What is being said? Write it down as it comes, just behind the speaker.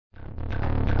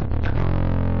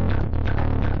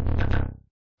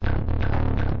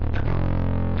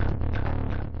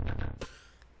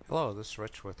Hello, this is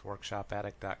Rich with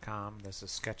WorkshopAddict.com. This is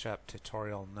SketchUp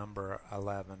tutorial number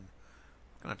 11. I'm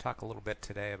going to talk a little bit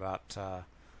today about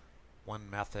one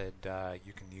method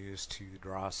you can use to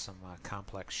draw some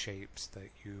complex shapes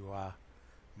that you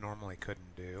normally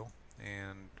couldn't do.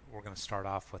 And we're going to start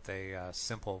off with a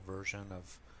simple version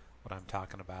of what I'm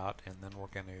talking about, and then we're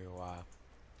going to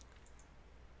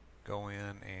go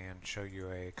in and show you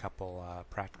a couple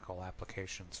practical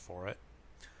applications for it.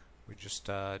 We just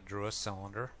drew a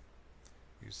cylinder,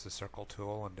 used the circle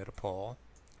tool and did a pull.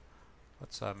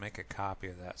 Let's make a copy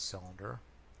of that cylinder,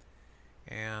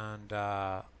 and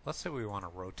let's say we want to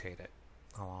rotate it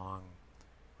along.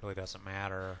 Really doesn't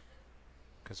matter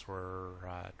because we're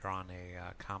drawing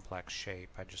a complex shape.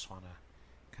 I just want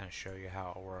to kind of show you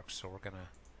how it works. So we're going to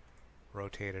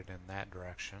rotate it in that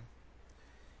direction.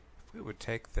 If we would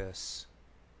take this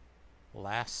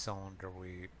last cylinder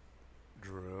we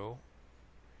drew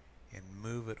and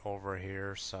move it over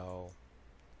here so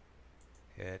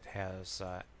it has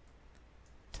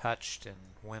touched and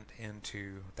went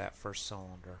into that first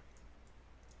cylinder.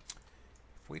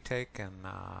 If we take and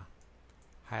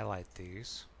highlight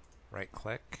these, right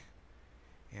click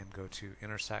and go to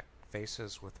intersect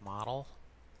faces with model,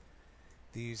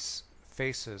 these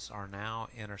faces are now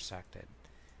intersected.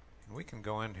 And we can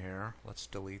go in here, let's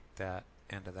delete that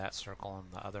end of that circle on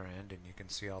the other end, and you can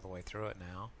see all the way through it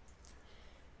now.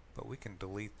 But we can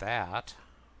delete that.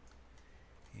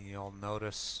 You'll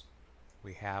notice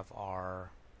we have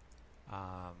our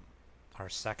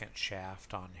second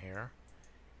shaft on here,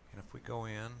 and if we go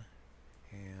in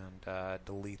and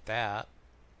delete that,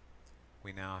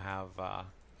 we now have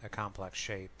a complex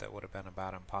shape that would have been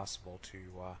about impossible to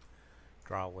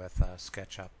draw with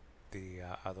SketchUp the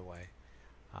other way.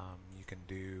 You can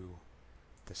do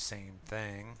the same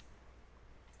thing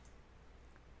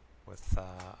with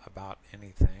about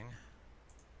anything.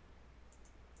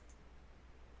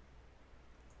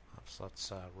 So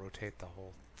let's rotate the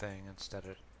whole thing instead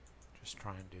of just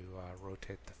trying to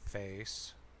rotate the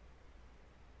face.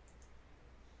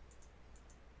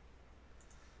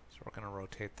 So we're going to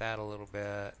rotate that a little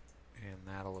bit and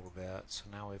that a little bit. So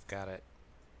now we've got it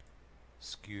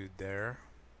skewed there.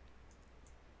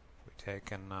 We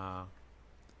take and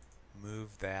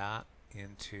move that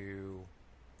into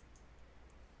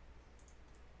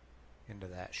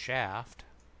that shaft,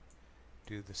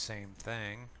 do the same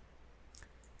thing,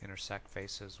 intersect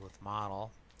faces with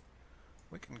model.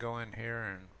 We can go in here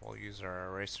and we'll use our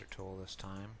eraser tool this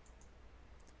time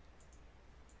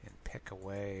and pick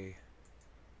away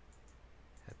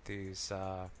at these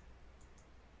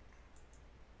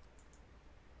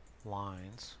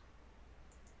lines.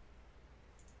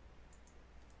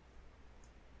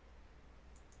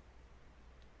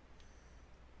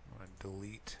 I'm going to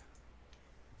delete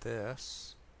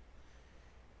this,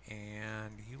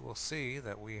 and you will see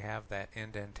that we have that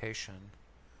indentation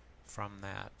from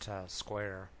that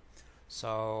square.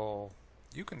 So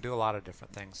you can do a lot of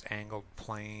different things. Angled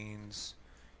planes,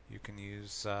 you can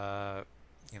use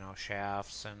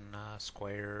shafts and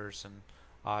squares and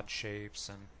odd shapes,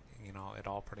 and it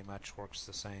all pretty much works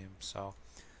the same. So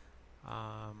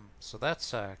so that's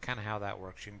kind of how that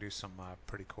works. You can do some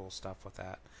pretty cool stuff with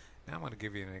that. Now I'm going to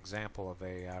give you an example of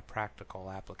a practical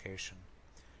application.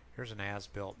 Here's an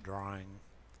as-built drawing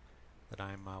that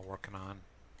I'm working on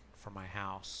for my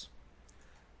house.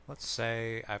 Let's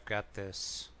say I've got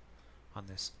this on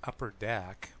this upper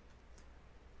deck.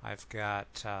 I've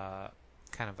got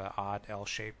kind of an odd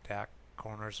L-shaped deck.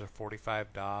 Corners are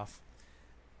 45 off,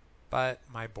 but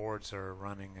my boards are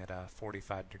running at a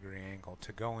 45-degree angle.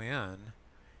 To go in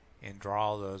and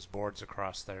draw those boards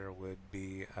across there would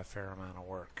be a fair amount of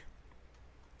work.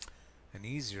 An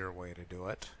easier way to do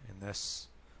it, in this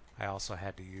I also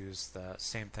had to use the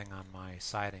same thing on my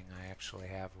siding. I actually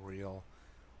have real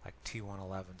like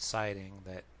T111 siding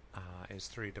that is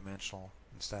three-dimensional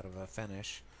instead of a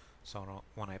finish, so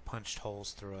when I punched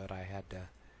holes through it I had to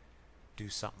do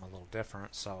something a little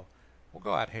different. So we'll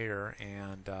go out here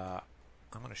and I'm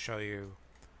going to show you.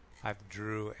 I've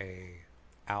drew a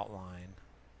outline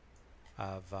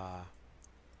of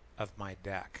my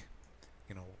deck,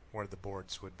 where the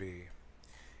boards would be.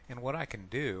 And what I can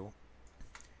do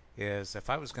is, if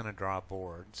I was going to draw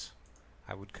boards,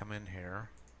 I would come in here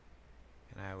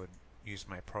and I would use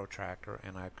my protractor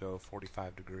and I'd go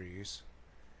 45 degrees.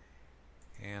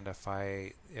 And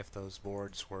if those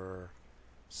boards were,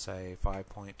 say,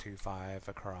 5.25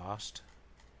 across,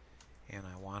 and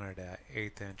I wanted an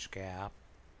 1/8 inch gap,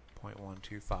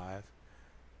 0.125,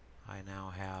 I now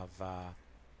have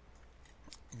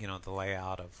the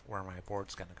layout of where my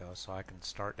board's going to go. So I can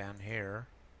start down here,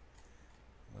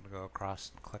 I'm going to go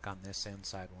across and click on this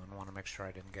inside one. I want to make sure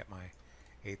I didn't get my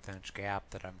 1/8 inch gap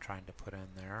that I'm trying to put in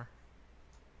there.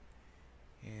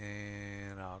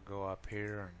 And I'll go up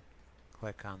here and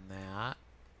click on that.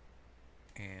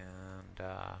 And so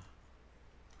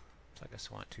I guess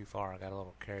I went too far. I got a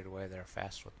little carried away there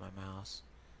fast with my mouse.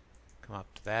 Come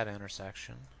up to that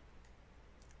intersection.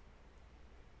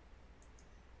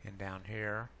 And down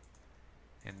here.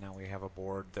 And now we have a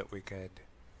board that we could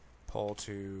pull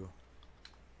to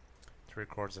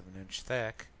 3/4 of an inch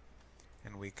thick,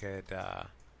 and we could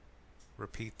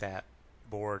repeat that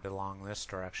board along this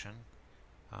direction.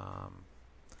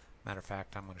 Matter of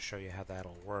fact, I'm going to show you how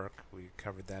that'll work. We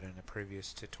covered that in a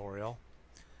previous tutorial,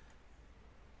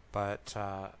 but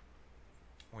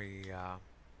we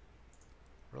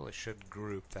really should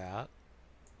group that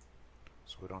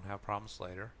so we don't have problems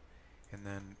later. And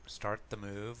then start the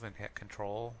move and hit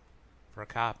Control for a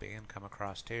copy and come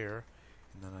across here,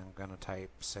 and then I'm going to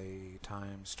type, say,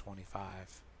 times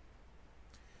 25.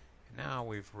 And now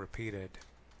we've repeated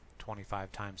 25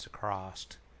 times across,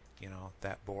 you know,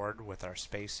 that board with our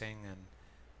spacing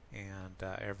and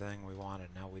everything we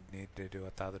wanted. Now we need to do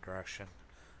it the other direction.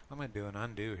 I'm going to do an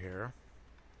undo here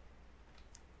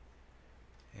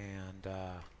and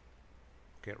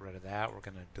get rid of that. We're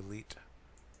going to delete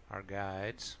our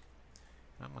guides.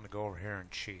 I'm going to go over here and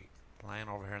cheat. Laying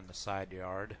over here in the side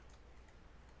yard,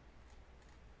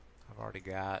 I've already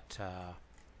got I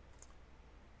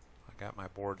got my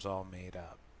boards all made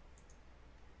up.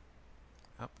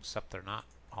 Oh, except they're not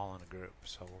all in a group,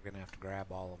 so we're going to have to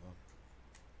grab all of them.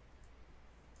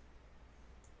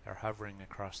 They're hovering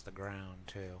across the ground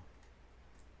too.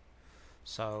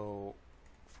 So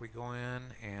if we go in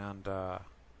and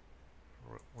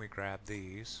we grab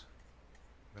these,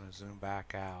 I'm going to zoom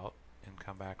back out and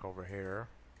come back over here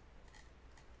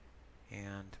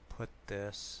and put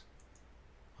this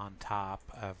on top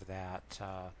of that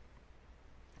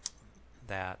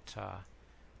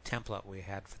template we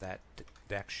had for that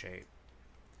deck shape.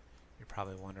 You're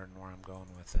probably wondering where I'm going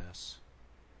with this.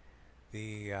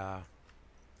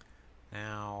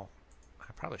 Now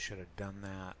I probably should have done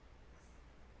that.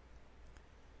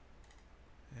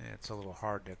 It's a little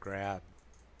hard to grab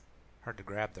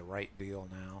the right deal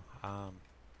now. I'm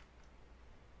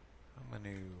going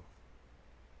to,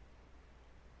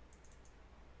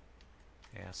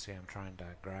 yeah, see, I'm trying to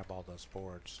grab all those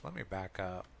boards. Let me back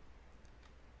up.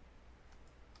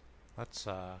 Let's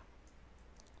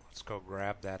go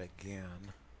grab that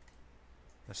again.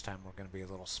 This time we're going to be a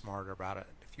little smarter about it.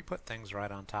 If you put things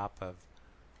right on top of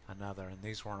another, and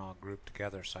these weren't all grouped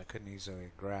together, so I couldn't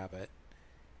easily grab it,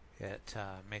 it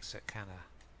makes it kind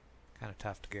of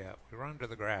tough to get. We run under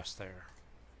the grass there.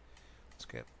 Let's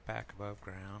get back above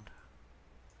ground.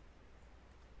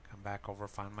 Come back over,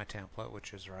 find my template,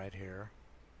 which is right here.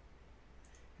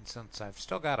 And since I've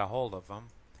still got a hold of them,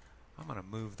 I'm going to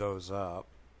move those up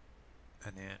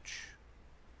an inch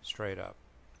straight up.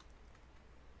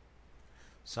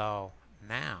 So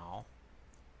now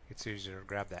it's easier to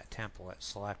grab that template,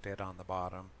 select it on the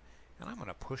bottom, and I'm going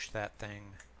to push that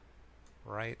thing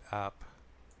right up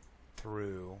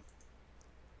through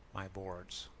my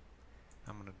boards.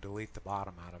 I'm going to delete the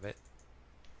bottom out of it.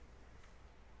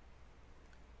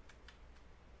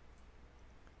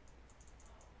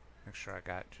 Make sure I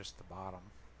got just the bottom.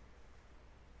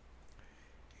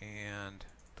 And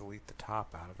delete the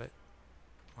top out of it.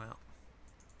 Well,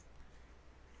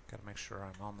 got to make sure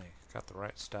I'm only got the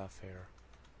right stuff here.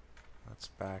 Let's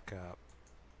back up.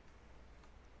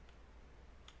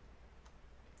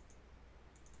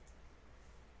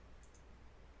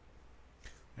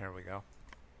 There we go.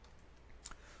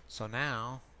 So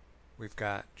now we've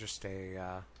got just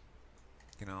a,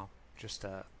 just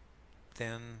a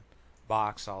thin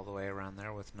box all the way around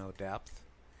there with no depth.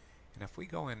 And if we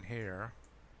go in here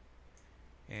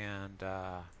and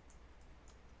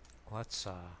let's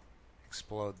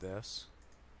explode this.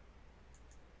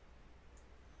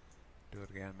 Do it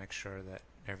again, make sure that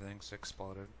everything's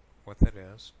exploded with it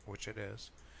is, which it is.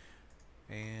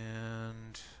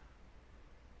 And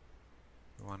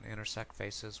we want to intersect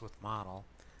faces with model.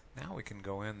 Now we can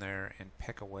go in there and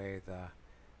pick away the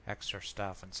extra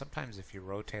stuff. And sometimes if you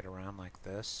rotate around like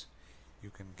this, you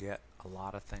can get a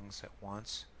lot of things at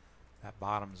once. That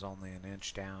bottom's only an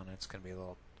inch down. It's going to be a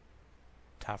little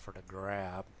tougher to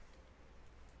grab.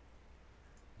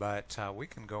 But we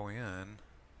can go in,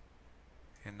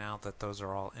 and now that those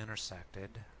are all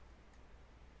intersected,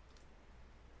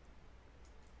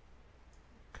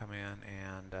 come in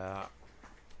and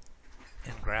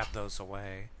grab those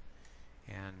away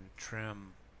and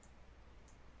trim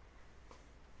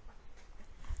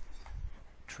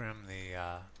trim the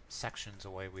sections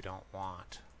away we don't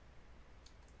want.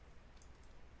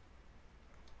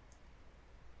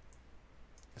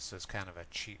 This is kind of a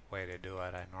cheap way to do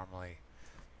it. I normally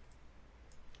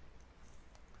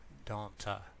don't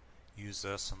use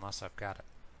this unless I've got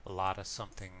a lot of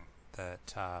something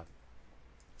that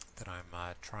that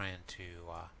I'm trying to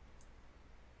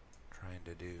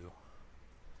do,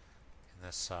 and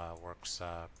this works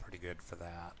pretty good for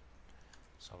that.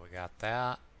 So we got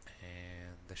that,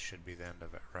 and this should be the end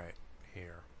of it right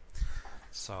here.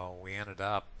 So we ended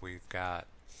up, we've got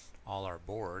all our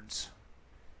boards,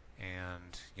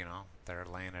 and you know, they're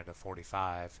laying at a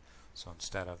 45, so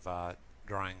instead of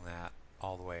drawing that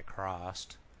all the way across,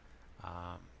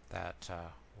 that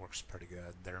works pretty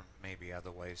good. There may be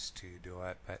other ways to do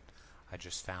it, but I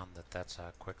just found that that's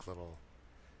a quick little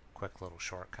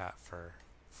shortcut for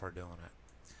doing it.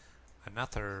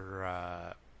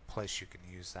 Another place you can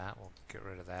use that, we'll get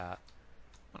rid of that.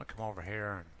 I'm going to come over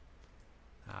here,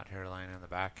 and out here laying in the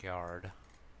backyard,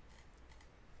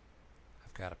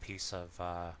 I've got a piece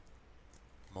of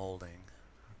molding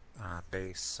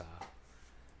base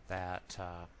that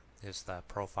is the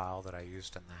profile that I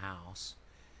used in the house.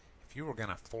 If you were going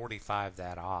to 45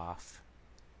 that off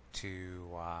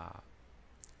to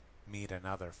meet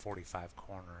another 45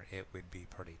 corner, it would be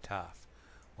pretty tough.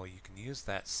 Well, you can use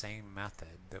that same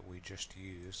method that we just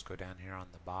used. Go down here on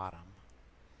the bottom,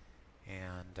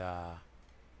 and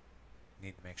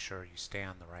need to make sure you stay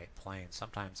on the right plane.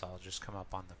 Sometimes I'll just come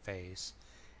up on the face,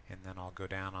 and then I'll go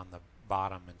down on the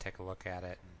bottom and take a look at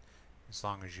it, and as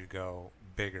long as you go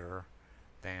bigger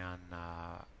than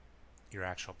your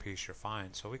actual piece, you're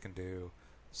fine. So we can do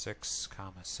 6,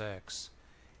 6,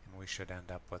 and we should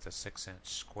end up with a 6-inch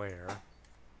square,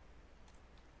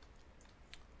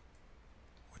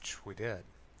 which we did.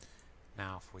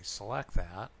 Now if we select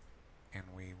that and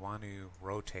we want to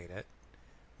rotate it,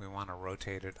 we want to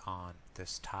rotate it on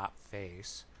this top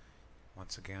face.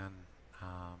 Once again,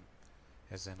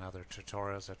 as in other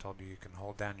tutorials, I told you, you can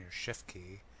hold down your shift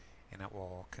key and it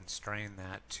will constrain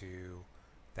that to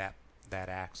that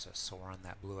axis. So we're on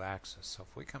that blue axis. So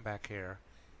if we come back here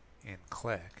and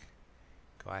click,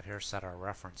 go out here, set our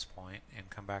reference point, and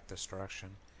come back this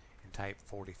direction and type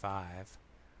 45,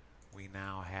 we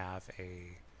now have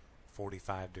a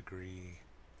 45-degree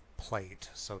plate,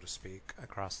 so to speak,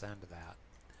 across the end of that.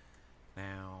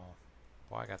 Now,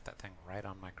 well, I got that thing right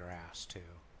on my grass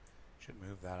too. Should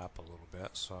move that up a little bit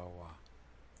so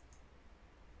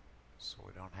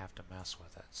we don't have to mess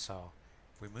with it. So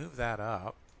if we move that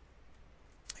up,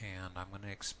 and I'm going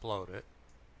to explode it.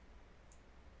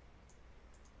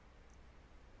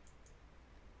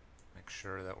 Make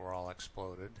sure that we're all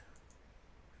exploded.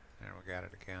 There, we got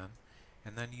it again.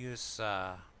 And then use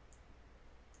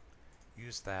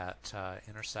that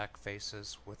intersect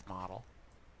faces with model.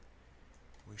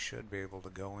 We should be able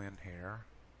to go in here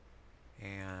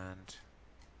and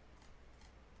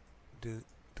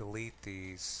delete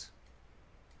these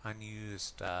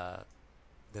unused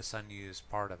this unused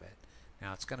part of it.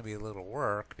 Now it's going to be a little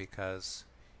work because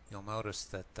you'll notice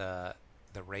that the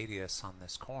radius on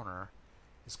this corner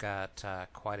has got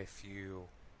quite a few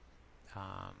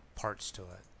parts to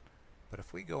it. But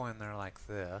if we go in there like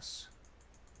this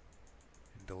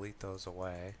and delete those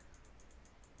away,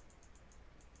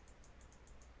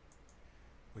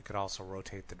 we could also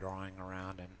rotate the drawing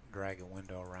around and drag a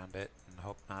window around it and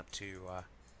hope not to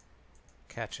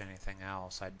catch anything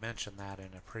else. I'd mentioned that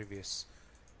in a previous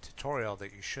tutorial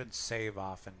that you should save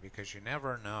often, because you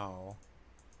never know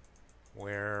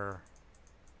where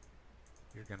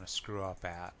you're going to screw up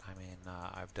at. I mean,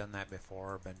 I've done that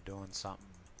before, been doing something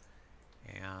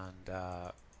and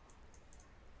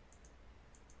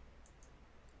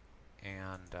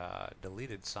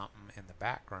deleted something in the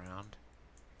background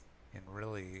and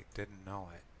really didn't know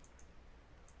it.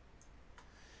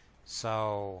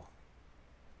 So,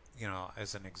 you know,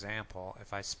 as an example,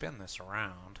 if I spin this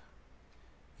around,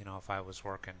 you know, if I was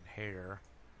working here,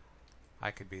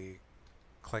 I could be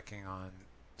clicking on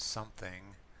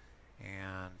something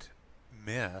and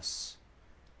miss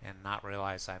and not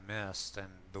realize I missed and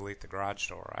delete the garage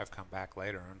door. I've come back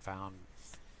later and found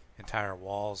entire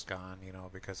walls gone, you know,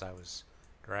 because I was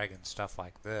dragging stuff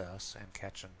like this and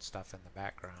catching stuff in the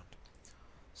background.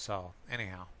 So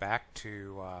anyhow, back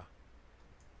to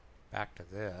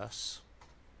this.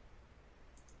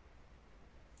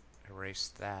 Erase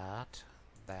that.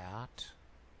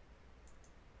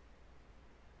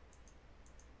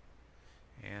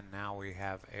 And now we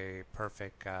have a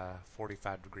perfect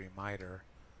 45-degree miter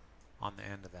on the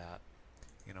end of that.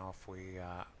 You know, if we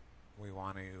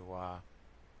want to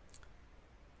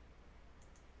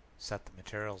set the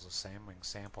materials the same. We can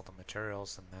sample the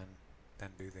materials and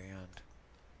then do the end.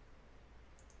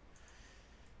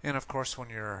 And of course,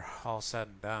 when you're all said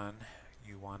and done,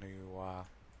 you want to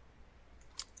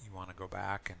go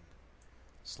back and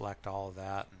select all of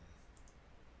that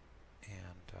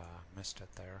and missed it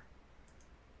there.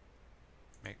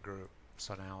 Make group.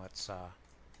 So now it's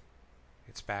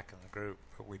back in the group.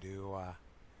 But we do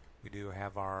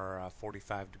have our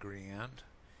 45-degree end,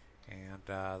 and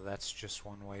that's just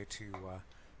one way to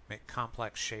make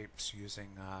complex shapes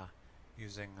using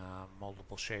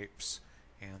moldable shapes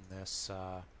and this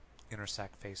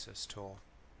intersect faces tool.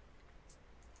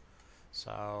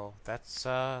 So that's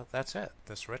it.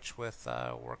 This Rich with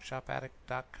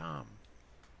workshopaddict.com.